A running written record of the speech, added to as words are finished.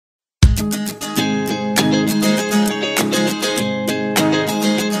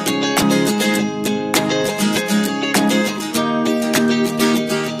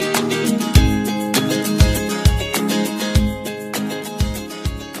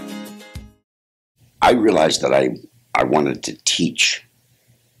I realized that I wanted to teach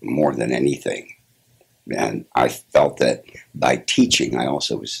more than anything. And I felt that by teaching, I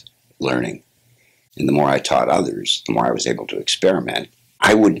also was learning. And the more I taught others, the more I was able to experiment.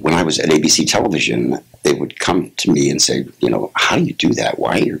 When I was at ABC Television, they would come to me and say, how do you do that?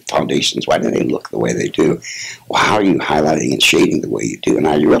 Why are your foundations, why do they look the way they do? Well, how are you highlighting and shading the way you do? And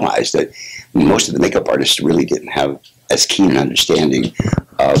I realized that most of the makeup artists really didn't have as keen an understanding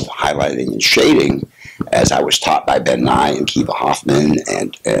of highlighting and shading as I was taught by Ben Nye and Kiva Hoffman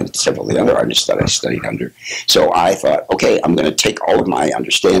and several of the other artists that I studied under. So I thought, okay, I'm going to take all of my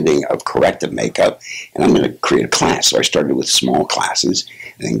understanding of corrective makeup and I'm going to create a class. So I started with small classes,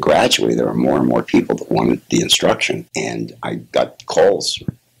 and then gradually there were more and more people that wanted the instruction. And I got calls,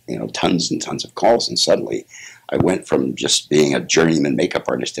 tons and tons of calls, and suddenly I went from just being a journeyman makeup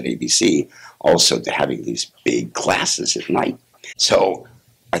artist at ABC also to having these big classes at night. So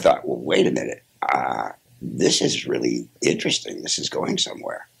I thought, well, wait a minute. This is really interesting. This is going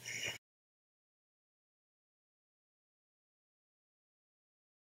somewhere.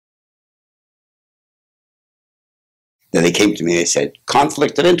 Then they came to me and they said,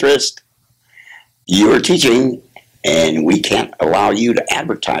 conflict of interest. You're teaching and we can't allow you to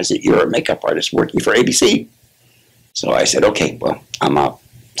advertise that you're a makeup artist working for ABC. So I said, okay, well, I'm out.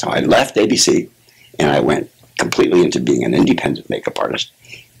 So I left ABC and I went completely into being an independent makeup artist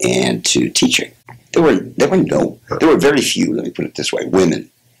and to teaching. There were very few, let me put it this way,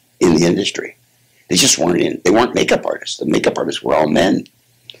 women in the industry. They just weren't in. They weren't makeup artists. The makeup artists were all men.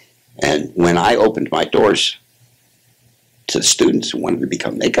 And when I opened my doors to the students who wanted to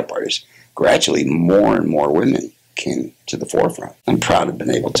become makeup artists, gradually more and more women came to the forefront. I'm proud to have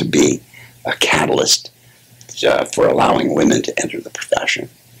been able to be a catalyst for allowing women to enter the profession.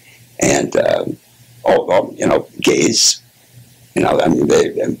 And gays, and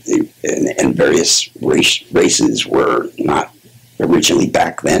various races were not originally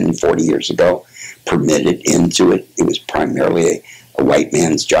back then, 40 years ago, permitted into it. It was primarily a white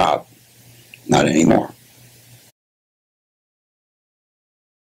man's job. Not anymore.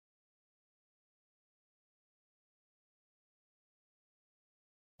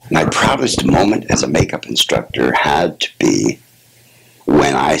 My proudest moment as a makeup instructor had to be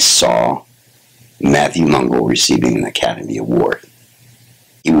when I saw Matthew Mungle receiving an Academy Award.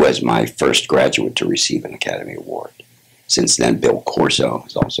 He was my first graduate to receive an Academy Award. Since then, Bill Corso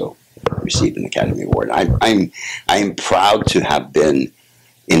has also received an Academy Award. I'm proud to have been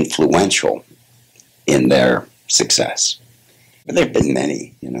influential in their success. But there have been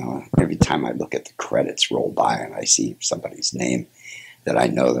many, every time I look at the credits roll by and I see somebody's name that I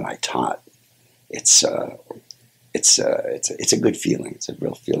know that I taught, it's a good feeling. It's a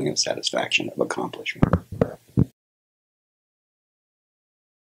real feeling of satisfaction, of accomplishment.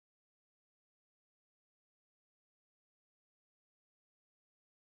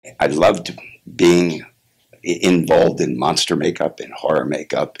 I loved being involved in monster makeup and horror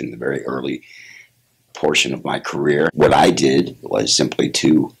makeup in the very early portion of my career. What I did was simply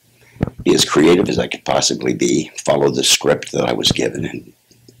to be as creative as I could possibly be, follow the script that I was given, and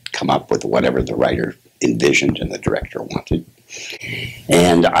come up with whatever the writer envisioned and the director wanted.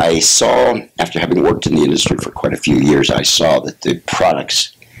 And I saw, after having worked in the industry for quite a few years, I saw that the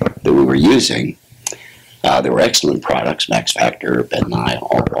products that we were using, they were excellent products, Max Factor, Ben Nye,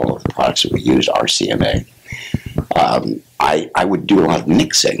 all of the products that we used, RCMA. I would do a lot of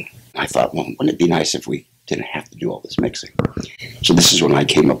mixing. I thought, well, wouldn't it be nice if we didn't have to do all this mixing? So this is when I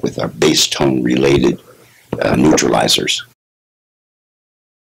came up with our base tone related neutralizers.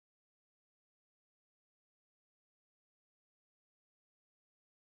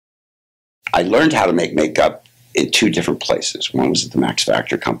 I learned how to make makeup in two different places. One was at the Max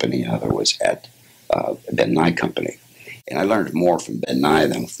Factor company, the other was at Ben Nye company. And I learned more from Ben Nye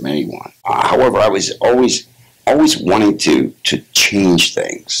than from anyone. However, I was always wanting to change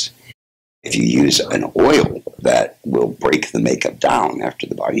things. If you use an oil that will break the makeup down after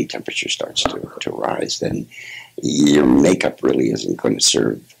the body temperature starts to rise, then your makeup really isn't going to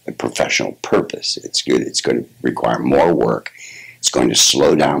serve a professional purpose. It's going to require more work. It's going to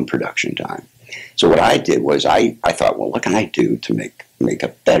slow down production time. So what I did was I thought, well, what can I do to make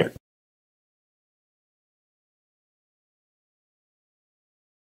makeup better?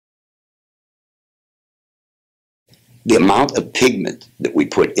 The amount of pigment that we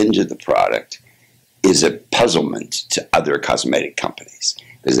put into the product is a puzzlement to other cosmetic companies,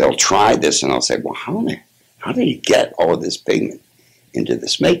 because they'll try this and they'll say, well, how did you get all of this pigment into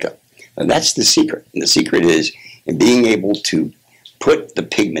this makeup? And that's the secret. And the secret is in being able to put the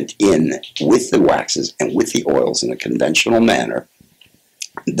pigment in with the waxes and with the oils in a conventional manner,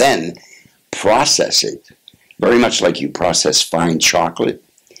 then process it, very much like you process fine chocolate,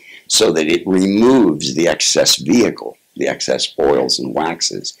 so that it removes the excess vehicle, the excess oils and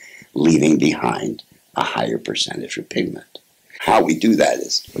waxes, leaving behind a higher percentage of pigment. How we do that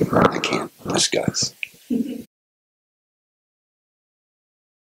is, I can't discuss.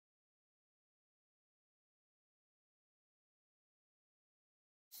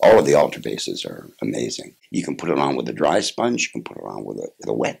 All of the altar bases are amazing. You can put it on with a dry sponge. You can put it on with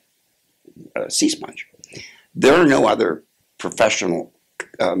a wet sea sponge. There are no other professional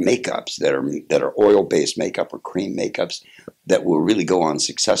makeups that are oil-based makeup or cream makeups that will really go on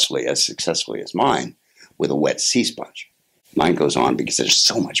successfully as mine with a wet sea sponge. Mine goes on because there's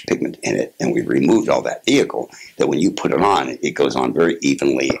so much pigment in it, and we've removed all that vehicle that when you put it on, it goes on very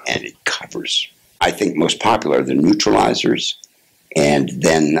evenly and it covers. I think most popular are the neutralizers, and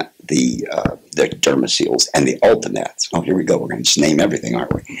then the dermaseals and the ultimates. Oh, here we go. We're going to just name everything,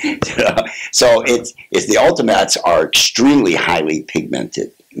 aren't we? So it's the ultimates are extremely highly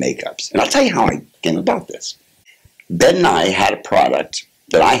pigmented makeups. And I'll tell you how I came about this. Ben and I had a product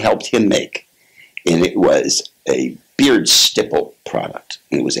that I helped him make, and it was a beard stipple product.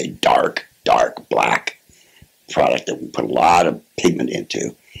 And it was a dark, dark black product that we put a lot of pigment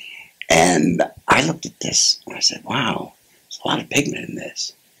into. And I looked at this and I said, wow, there's a lot of pigment in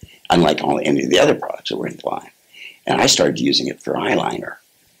this, unlike any of the other products that were in the line. And I started using it for eyeliner.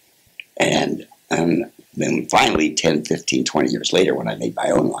 And then finally, 10, 15, 20 years later, when I made my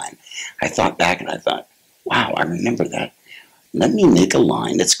own line, I thought back and I thought, wow, I remember that. Let me make a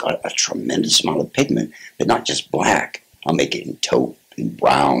line that's got a tremendous amount of pigment, but not just black. I'll make it in taupe and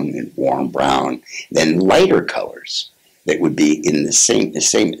brown and warm brown, then lighter colors that would be in the same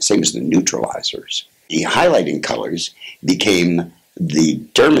as the neutralizers. The highlighting colors became the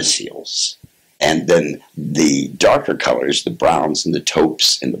dermaseals, and then the darker colors, the browns and the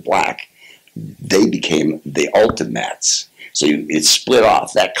taupes and the black, they became the ultimates. So it split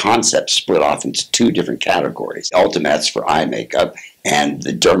off, that concept split off into two different categories. Ultimates for eye makeup and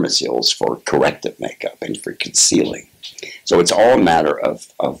the dermaseals for corrective makeup and for concealing. So it's all a matter of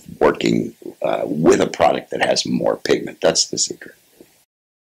working with a product that has more pigment. That's the secret.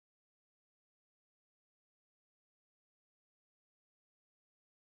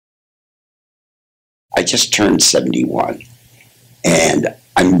 I just turned 71, and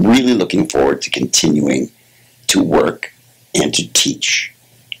I'm really looking forward to continuing to work and to teach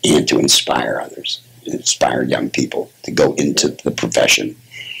and to inspire others, inspire young people to go into the profession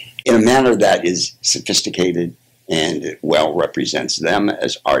in a manner that is sophisticated and it well represents them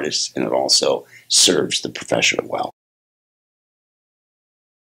as artists, and it also serves the profession well.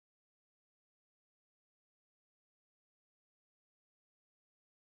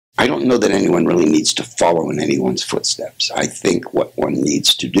 I don't know that anyone really needs to follow in anyone's footsteps. I think what one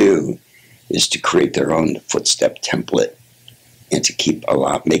needs to do is to create their own footstep template and to keep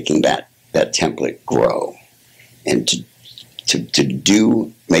making that template grow, and to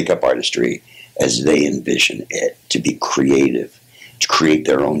do makeup artistry as they envision it, to be creative, to create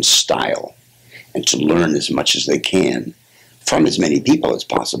their own style, and to learn as much as they can from as many people as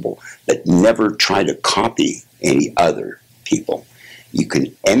possible, but never try to copy any other people. You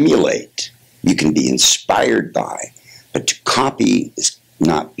can emulate, you can be inspired by, but to copy is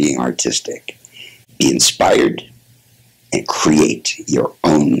not being artistic. Be inspired and create your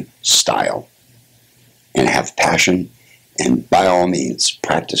own style and have passion, and by all means,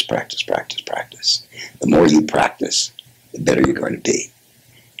 practice, practice, practice, practice. The more you practice, the better you're going to be.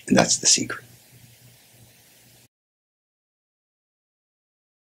 And that's the secret.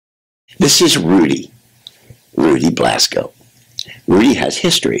 This is Rudy Blasco. Rudy has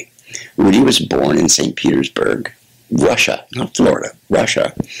history. Rudy was born in St. Petersburg, Russia, not Florida,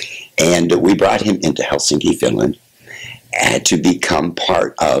 Russia. And we brought him into Helsinki, Finland, to become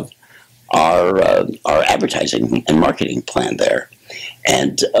part of our advertising and marketing plan there.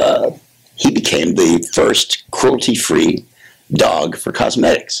 And he became the first cruelty-free dog for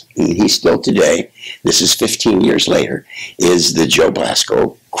cosmetics. And he still today, this is 15 years later, is the Joe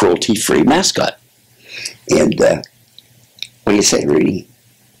Blasco cruelty-free mascot. And what do you say, Rudy?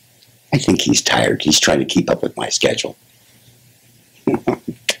 I think he's tired. He's trying to keep up with my schedule.